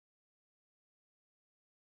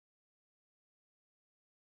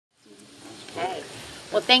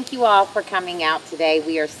Well, thank you all for coming out today.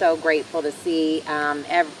 We are so grateful to see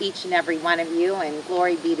each and every one of you, and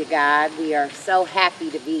glory be to God. We are so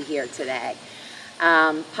happy to be here today.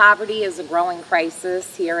 Poverty is a growing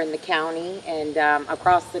crisis here in the county and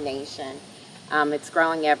across the nation. It's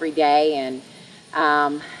growing every day, and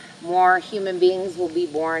more human beings will be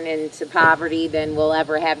born into poverty than will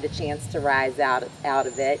ever have the chance to rise out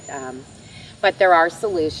of it. But there are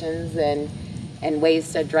solutions and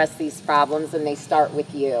ways to address these problems, and they start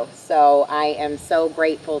with you. So I am so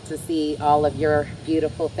grateful to see all of your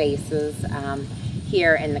beautiful faces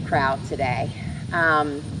here in the crowd today.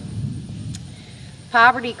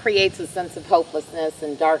 Poverty creates a sense of hopelessness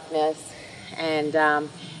and darkness, and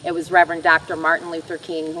it was Reverend Dr. Martin Luther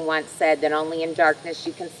King who once said that only in darkness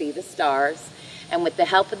you can see the stars. And with the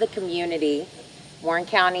help of the community, Warren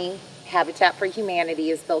County Habitat for Humanity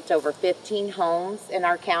has built over 15 homes in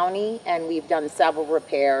our county, and we've done several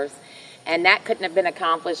repairs. And that couldn't have been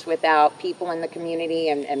accomplished without people in the community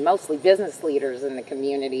and mostly business leaders in the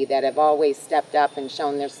community that have always stepped up and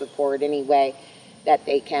shown their support any way that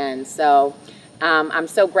they can. So I'm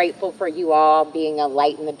so grateful for you all being a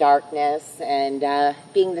light in the darkness and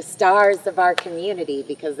being the stars of our community,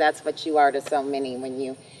 because that's what you are to so many when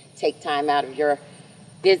you take time out of your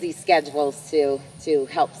busy schedules to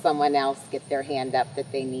help someone else get their hand up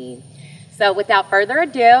that they need. So without further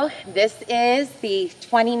ado, this is the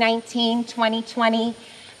 2019-2020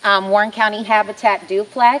 Warren County Habitat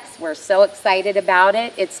Duplex. We're so excited about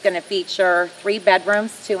it. It's going to feature 3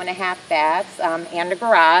 bedrooms, 2.5 baths, and a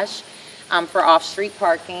garage for off-street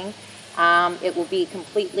parking. It will be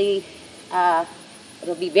completely,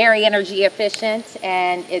 it'll be very energy efficient,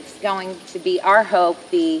 and it's going to be our hope,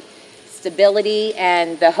 the stability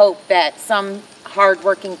and the hope that some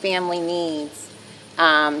hardworking family needs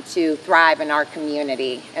to thrive in our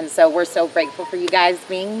community. And so we're so grateful for you guys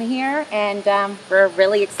being here, and we're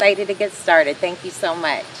really excited to get started. Thank you so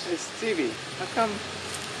much. Hey Stevie, how come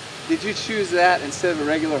did you choose that instead of a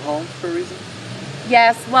regular home for a reason?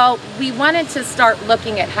 Yes, well, we wanted to start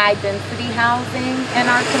looking at high-density housing in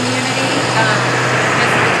our community.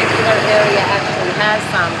 This particular area actually has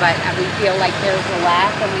some, but we feel like there's a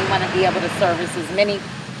lack, and we want to be able to service as many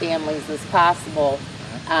families as possible.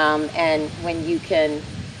 And when you can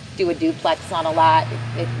do a duplex on a lot,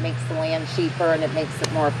 it makes the land cheaper, and it makes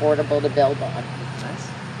it more affordable to build on. Nice,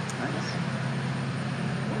 nice.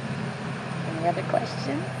 Any other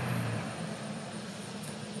questions?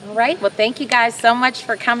 All right, well, thank you guys so much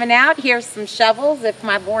for coming out. Here's some shovels. If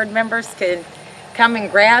my board members could come and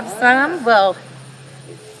grab some, well.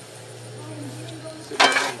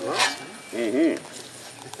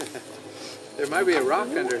 There might be a rock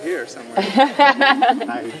under here somewhere. I'm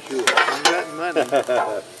betting money.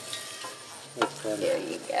 There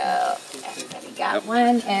you go. Everybody got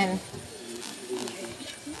one, and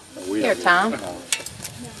here, Tom.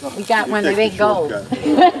 We got one that ain't gold.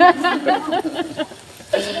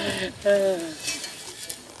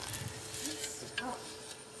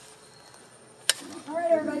 All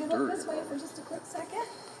right, everybody, look this way for just a quick second.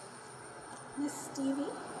 Miss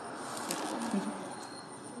Stevie.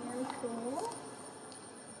 Very cool.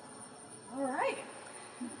 All right.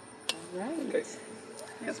 All right. Okay.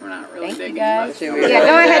 I guess we're not really Thank you, digging guys. much. Yeah,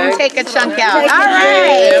 go ahead and take a chunk out. All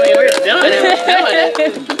right. I mean, we're doing it.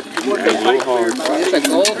 We're doing it. It's a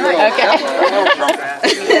gold roll. Okay.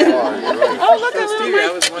 Oh, look at Stevie, I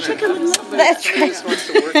was wondering, somebody just wants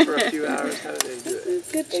to work for a few hours, how do they do it?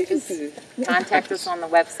 Good choice. Contact us on the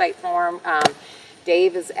website form.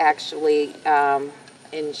 Dave is actually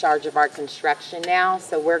in charge of our construction now,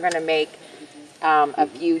 so we're going to make a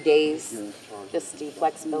few days. This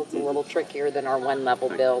duplex build's a little trickier than our one-level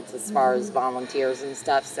builds as far as volunteers and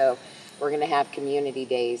stuff, so we're going to have community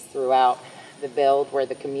days throughout the build where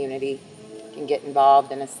the community can get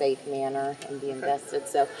involved in a safe manner and be invested.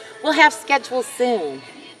 So we'll have schedules soon,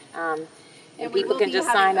 and people can just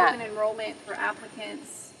sign up. Open enrollment for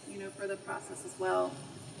applicants, you know, for the process as well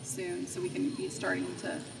soon, so we can be starting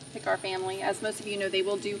to pick our family. As most of you know, they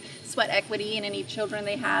will do sweat equity, and any children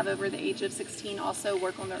they have over the age of 16 also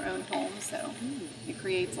work on their own home, so it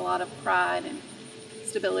creates a lot of pride and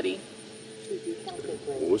stability.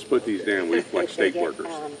 Well, let's put these down. We like state workers.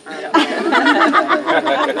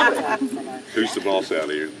 Who's the boss out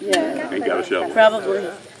here? Yeah. Ain't got a shovel. Probably.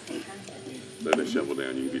 Let that shovel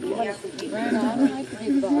down. You can be the boss. Yeah.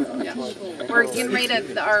 We're getting ready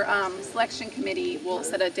to, our selection committee will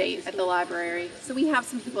set a date at the library. So we have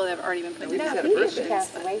some people that have already been putting We it just up. had a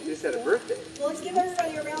birthday. We just had a birthday. Well, let's give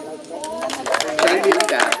everybody a round of applause. Thank you,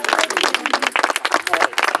 guys.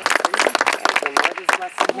 The Lord is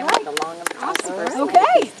blessing him with a long and prosperous life.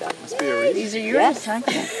 Okay. He's done Must be a reason. These are yours, huh?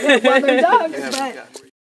 Well, they're dogs, They haven't but gotten